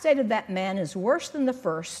last state of that man is worse than the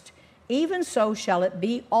first. Even so shall it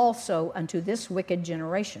be also unto this wicked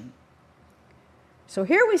generation. So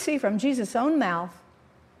here we see from Jesus' own mouth,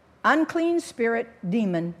 unclean spirit,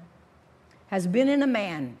 demon, has been in a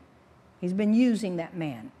man. He's been using that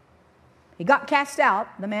man. He got cast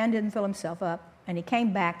out. The man didn't fill himself up, and he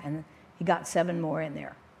came back, and he got 7 more in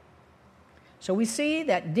there. So we see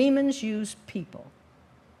that demons use people.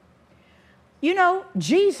 You know,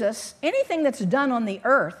 Jesus, anything that's done on the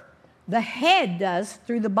earth, the head does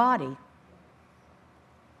through the body.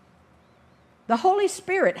 The Holy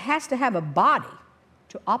Spirit has to have a body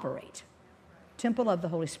to operate. Temple of the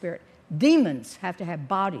Holy Spirit. Demons have to have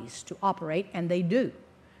bodies to operate, and they do.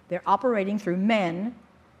 They're operating through men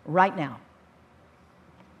right now.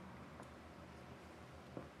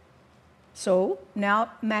 So,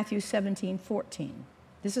 now Matthew 17:14.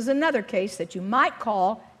 This is another case that you might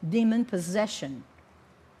call demon possession.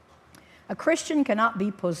 A Christian cannot be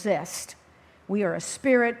possessed. We are a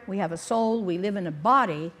spirit, we have a soul, we live in a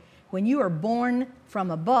body, when you are born from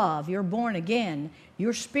above, you're born again,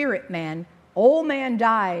 your spirit man, old man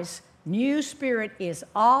dies, new spirit is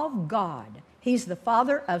of God. He's the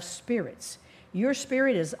Father of spirits. Your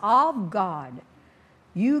spirit is of God.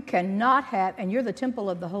 You cannot have, and you're the temple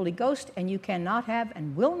of the Holy Ghost, and you cannot have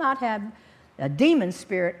and will not have a demon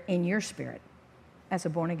spirit in your spirit as a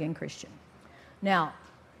born-again Christian. Now,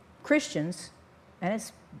 Christians, and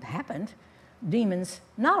it's happened, demons,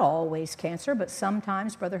 not always cancer, but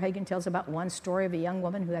sometimes Brother Hagin tells about one story of a young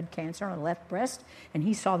woman who had cancer on the left breast, and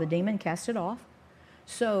he saw the demon cast it off.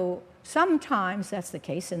 So sometimes that's the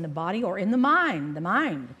case in the body or in the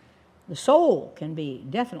mind. The soul can be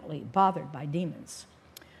definitely bothered by demons.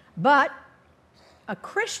 But a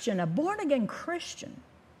Christian, a born-again Christian,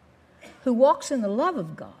 who walks in the love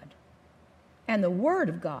of God and the Word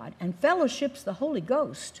of God and fellowships the Holy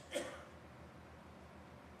Ghost,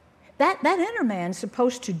 that inner man is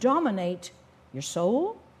supposed to dominate your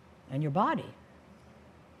soul and your body.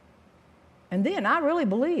 And then I really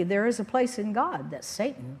believe there is a place in God that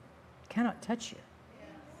Satan cannot touch you.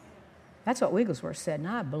 That's what Wigglesworth said, and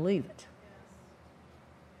I believe it.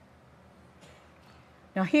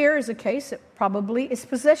 Now here is a case that probably is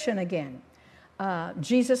possession again.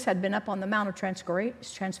 Jesus had been up on the Mount of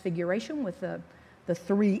Transfiguration with the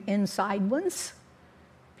three inside ones,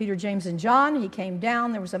 Peter, James, and John. He came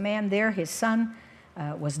down. There was a man there. His son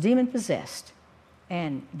was demon-possessed.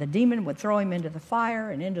 And the demon would throw him into the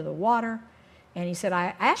fire and into the water. And he said,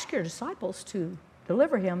 I asked your disciples to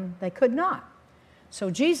deliver him. They could not. So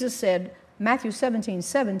Jesus said, Matthew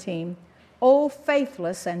 17:17, O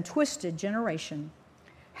faithless and twisted generation,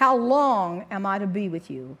 how long am I to be with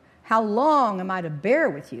you? How long am I to bear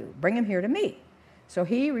with you? Bring him here to me. So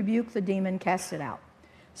he rebuked the demon, cast it out.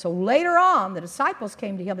 So later on, the disciples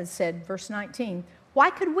came to him and said, verse 19,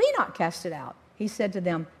 why could we not cast it out? He said to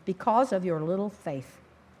them, because of your little faith.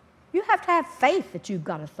 You have to have faith that you've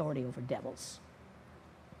got authority over devils.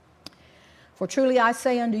 For truly I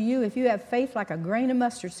say unto you, if you have faith like a grain of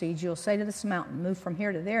mustard seed, you'll say to this mountain, move from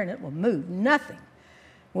here to there, and it will move. Nothing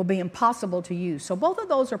will be impossible to you. So both of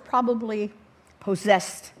those are probably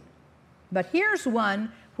possessed. But here's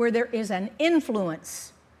one where there is an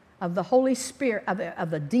influence of the Holy Spirit, of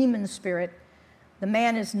the demon spirit. The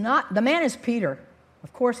man is Peter.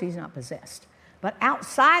 Of course he's not possessed. But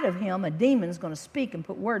outside of him, a demon's going to speak and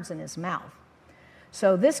put words in his mouth.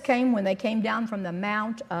 So this came when they came down from the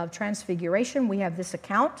Mount of Transfiguration. We have this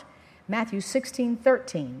account, Matthew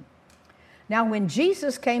 16:13. Now when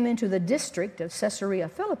Jesus came into the district of Caesarea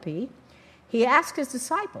Philippi, he asked his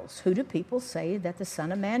disciples, who do people say that the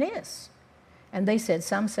Son of Man is? And they said,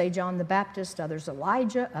 some say John the Baptist, others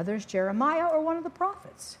Elijah, others Jeremiah, or one of the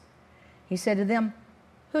prophets. He said to them,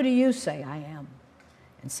 who do you say I am?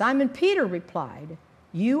 And Simon Peter replied,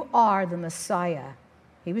 you are the Messiah.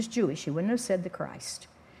 He was Jewish. He wouldn't have said the Christ.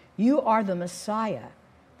 You are the Messiah,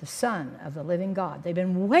 the Son of the living God. They've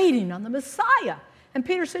been waiting on the Messiah. And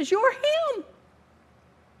Peter says, you're him.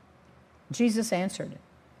 Jesus answered,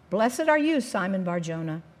 blessed are you, Simon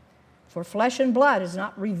Bar-Jonah, for flesh and blood has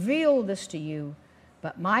not revealed this to you,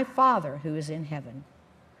 but my Father who is in heaven.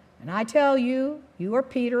 And I tell you, you are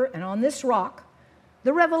Peter, and on this rock,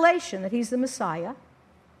 the revelation that he's the Messiah,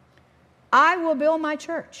 I will build my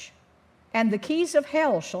church, and the keys of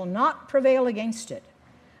hell shall not prevail against it.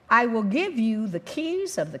 I will give you the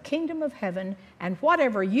keys of the kingdom of heaven, and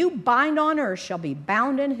whatever you bind on earth shall be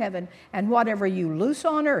bound in heaven, and whatever you loose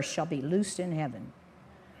on earth shall be loosed in heaven.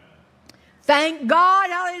 Thank God,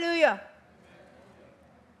 hallelujah.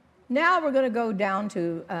 Now we're going to go down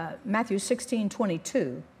to Matthew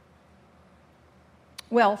 16:22.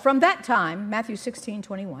 Well, from that time, Matthew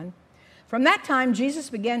 16:21, from that time Jesus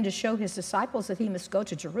began to show his disciples that he must go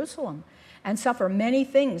to Jerusalem and suffer many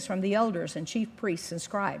things from the elders and chief priests and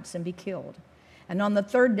scribes and be killed, and on the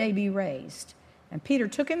third day be raised. And Peter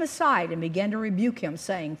took him aside and began to rebuke him,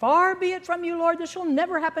 saying, far be it from you, Lord, this shall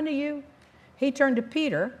never happen to you. He turned to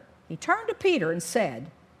Peter and said,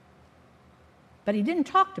 but he didn't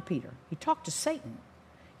talk to Peter. He talked to Satan.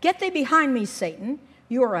 Get thee behind me, Satan.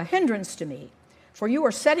 You are a hindrance to me, for you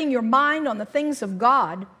are setting your mind on the things of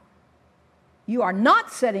God. You are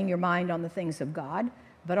not setting your mind on the things of God,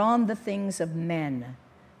 but on the things of men.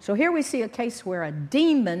 So here we see a case where a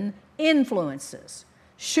demon influences,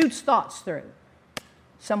 shoots thoughts through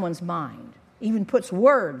someone's mind, even puts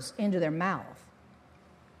words into their mouth.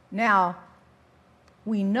 Now,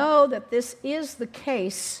 we know that this is the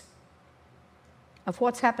case of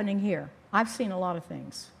what's happening here. I've seen a lot of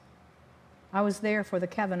things. I was there for the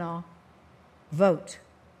Kavanaugh vote.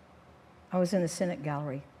 I was in the Senate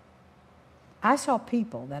gallery. I saw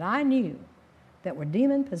people that I knew that were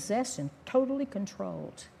demon-possessed and totally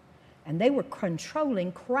controlled. And they were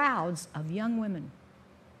controlling crowds of young women.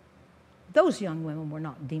 Those young women were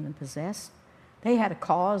not demon-possessed. They had a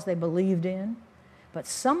cause they believed in. But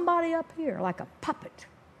somebody up here, like a puppet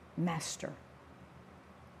master.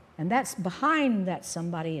 And that's behind that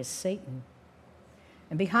somebody is Satan.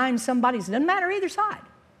 And behind somebody's, it doesn't matter either side.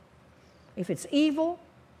 If it's evil,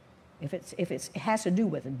 if it has to do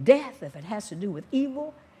with death, if it has to do with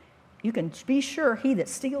evil, you can be sure he that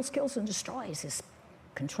steals, kills, and destroys is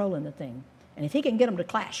controlling the thing. And if he can get them to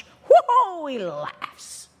clash, whoa, he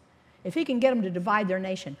laughs. If he can get them to divide their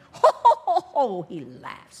nation, ho, he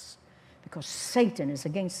laughs. Because Satan is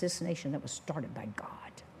against this nation that was started by God.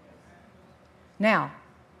 Now,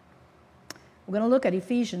 we're going to look at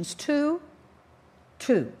Ephesians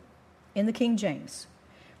 2:2 in the King James.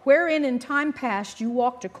 Wherein in time past you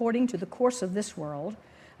walked according to the course of this world,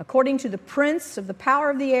 according to the prince of the power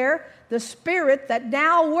of the air, the spirit that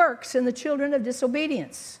now works in the children of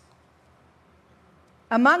disobedience,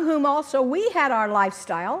 among whom also we had our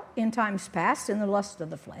lifestyle in times past in the lust of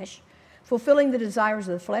the flesh, fulfilling the desires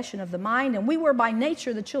of the flesh and of the mind, and we were by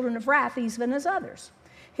nature the children of wrath, even as others.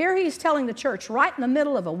 Here he's telling the church right in the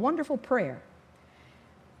middle of a wonderful prayer,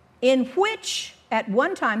 in which at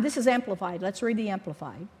one time, this is Amplified, let's read the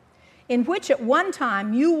Amplified, in which at one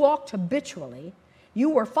time you walked habitually, you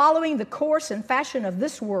were following the course and fashion of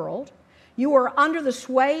this world, you were under the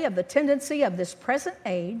sway of the tendency of this present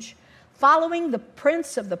age, following the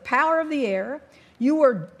prince of the power of the air, you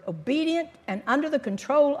were obedient and under the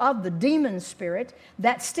control of the demon spirit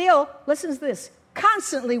that still, listen to this,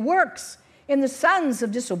 constantly works in the sons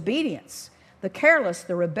of disobedience, the careless,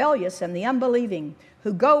 the rebellious, and the unbelieving,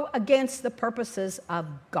 who go against the purposes of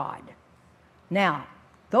God. Now,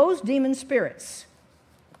 those demon spirits,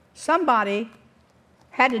 somebody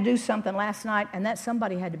had to do something last night, and that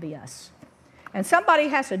somebody had to be us. And somebody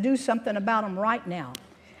has to do something about them right now.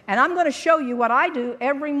 And I'm going to show you what I do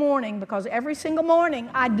every morning, because every single morning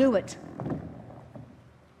I do it.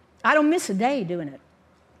 I don't miss a day doing it.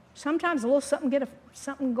 Sometimes a little something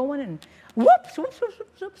something going, and whoops.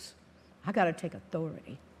 I got to take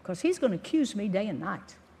authority, because he's going to accuse me day and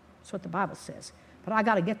night. That's what the Bible says. But I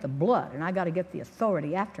got to get the blood, and I got to get the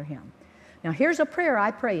authority after him. Now, here's a prayer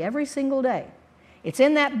I pray every single day. It's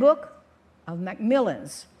in that book of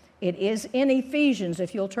Macmillan's. It is in Ephesians,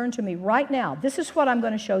 if you'll turn to me right now. This is what I'm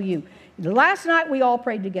going to show you. Last night we all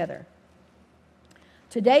prayed together.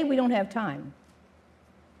 Today we don't have time.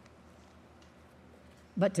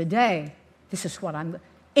 But today, this is what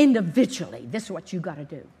individually, this is what you got to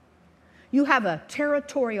do. You have a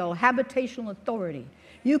territorial, habitational authority.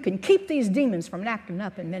 You can keep these demons from acting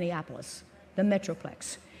up in Minneapolis, the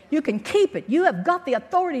Metroplex. You can keep it. You have got the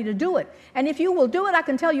authority to do it. And if you will do it, I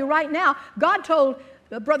can tell you right now, God told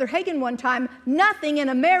Brother Hagin one time, nothing in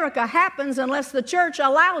America happens unless the church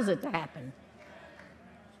allows it to happen.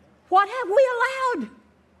 What have we allowed?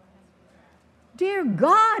 Dear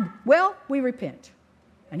God. Well, we repent.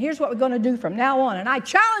 And here's what we're going to do from now on. And I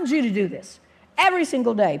challenge you to do this every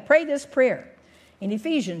single day. Pray this prayer in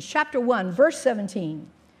Ephesians chapter 1, verse 17.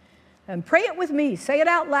 And pray it with me. Say it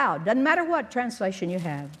out loud. Doesn't matter what translation you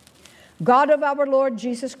have. God of our Lord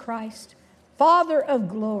Jesus Christ, Father of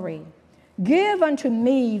glory, give unto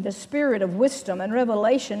me the spirit of wisdom and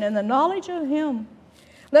revelation and the knowledge of him.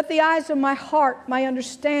 Let the eyes of my heart, my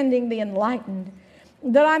understanding be enlightened,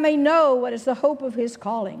 that I may know what is the hope of his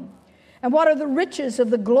calling, and what are the riches of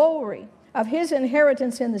the glory of his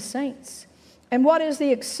inheritance in the saints, and what is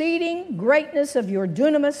the exceeding greatness of your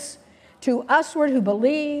dunamis to usward who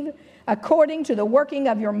believe, according to the working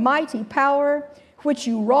of your mighty power, which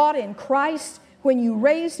you wrought in Christ when you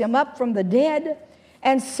raised him up from the dead,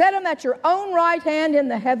 and set him at your own right hand in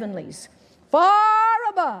the heavenlies, far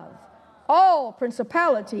above all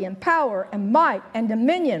principality and power and might and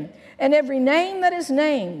dominion and every name that is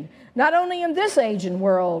named, not only in this age and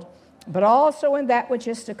world, but also in that which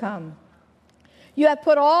is to come. You have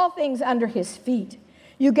put all things under his feet.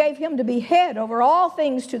 You gave him to be head over all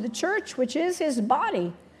things to the church, which is his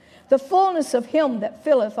body, the fullness of him that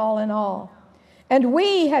filleth all in all. And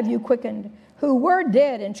we have you quickened, who were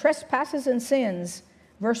dead in trespasses and sins.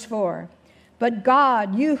 Verse 4, but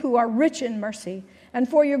God, you who are rich in mercy, and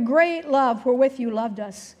for your great love wherewith you loved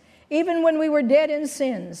us, even when we were dead in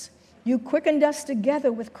sins, you quickened us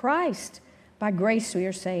together with Christ. By grace we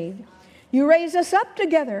are saved. You raised us up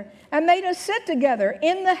together and made us sit together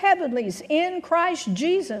in the heavenlies in Christ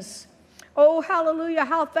Jesus. Oh, hallelujah,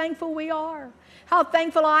 how thankful we are. How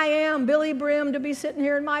thankful I am, Billy Brim, to be sitting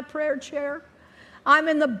here in my prayer chair. I'm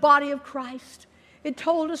in the body of Christ. It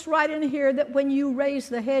told us right in here that when you raise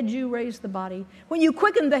the head, you raise the body. When you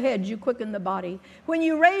quicken the head, you quicken the body. When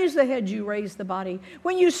you raise the head, you raise the body.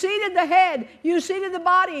 When you seated the head, you seated the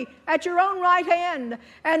body at your own right hand.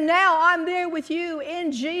 And now I'm there with you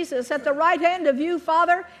in Jesus at the right hand of you,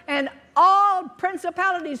 Father, and all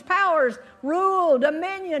principalities, powers, rule,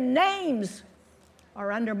 dominion, names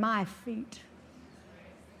are under my feet.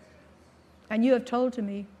 And you have told to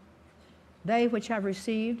me, they which have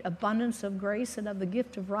received abundance of grace and of the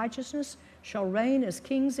gift of righteousness shall reign as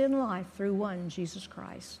kings in life through one, Jesus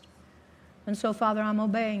Christ. And so, Father, I'm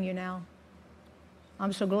obeying you now.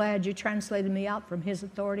 I'm so glad you translated me out from his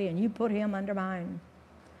authority and you put him under mine.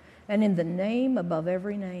 And in the name above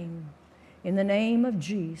every name, in the name of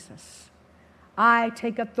Jesus, I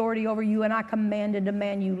take authority over you and I command and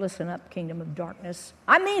demand you listen up, kingdom of darkness.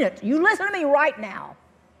 I mean it. You listen to me right now.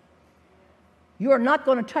 You are not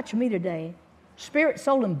going to touch me today. Spirit,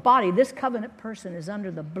 soul, and body, this covenant person is under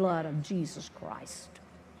the blood of Jesus Christ.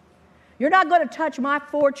 You're not going to touch my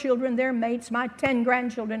 4 children, their mates, my 10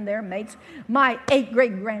 grandchildren, their mates, my 8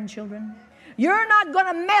 great-grandchildren. You're not going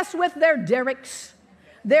to mess with their derricks,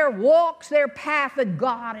 their walks, their path that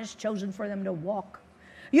God has chosen for them to walk.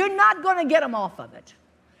 You're not going to get them off of it.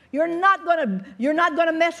 You're not going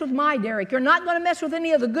to mess with my derrick. You're not going to mess with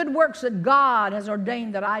any of the good works that God has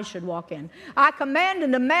ordained that I should walk in. I command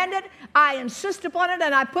and demand it. I insist upon it,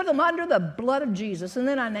 and I put them under the blood of Jesus. And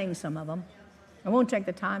then I name some of them. I won't take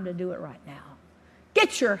the time to do it right now.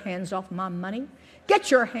 Get your hands off my money.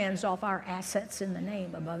 Get your hands off our assets in the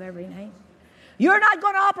name above every name. You're not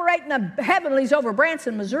going to operate in the heavenlies over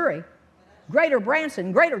Branson, Missouri, greater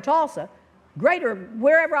Branson, greater Tulsa, greater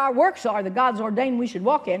wherever our works are that God's ordained we should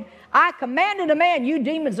walk in. I command and demand you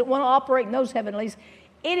demons that want to operate in those heavenlies.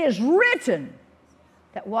 It is written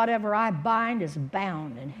that whatever I bind is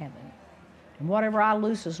bound in heaven. And whatever I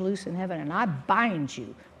loose is loose in heaven. And I bind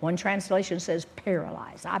you. One translation says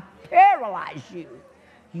paralyze. I paralyze you.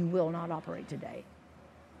 You will not operate today.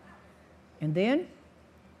 And then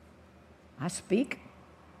I speak.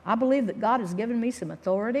 I believe that God has given me some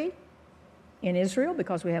authority in Israel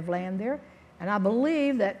because we have land there. And I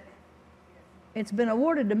believe that it's been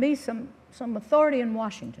awarded to me some authority in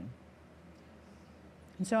Washington.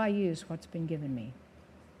 And so I use what's been given me.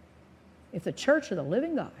 If the church of the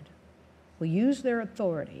living God will use their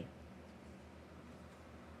authority,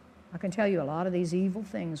 I can tell you a lot of these evil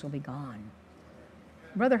things will be gone.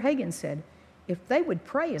 Brother Hagin said, if they would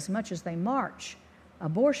pray as much as they march,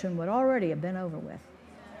 abortion would already have been over with.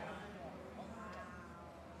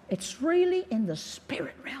 It's really in the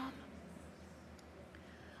spirit realm,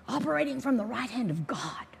 operating from the right hand of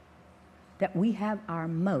God, that we have our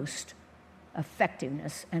most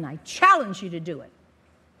effectiveness, and I challenge you to do it.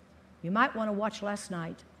 You might want to watch last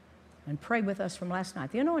night and pray with us from last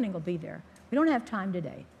night. The anointing will be there. We don't have time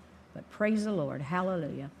today, but praise the Lord.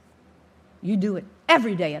 Hallelujah. You do it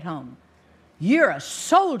every day at home. You're a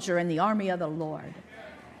soldier in the army of the Lord,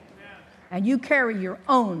 and you carry your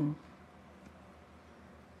own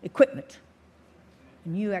equipment,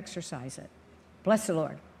 and you exercise it. Bless the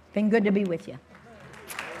Lord. Been good to be with you.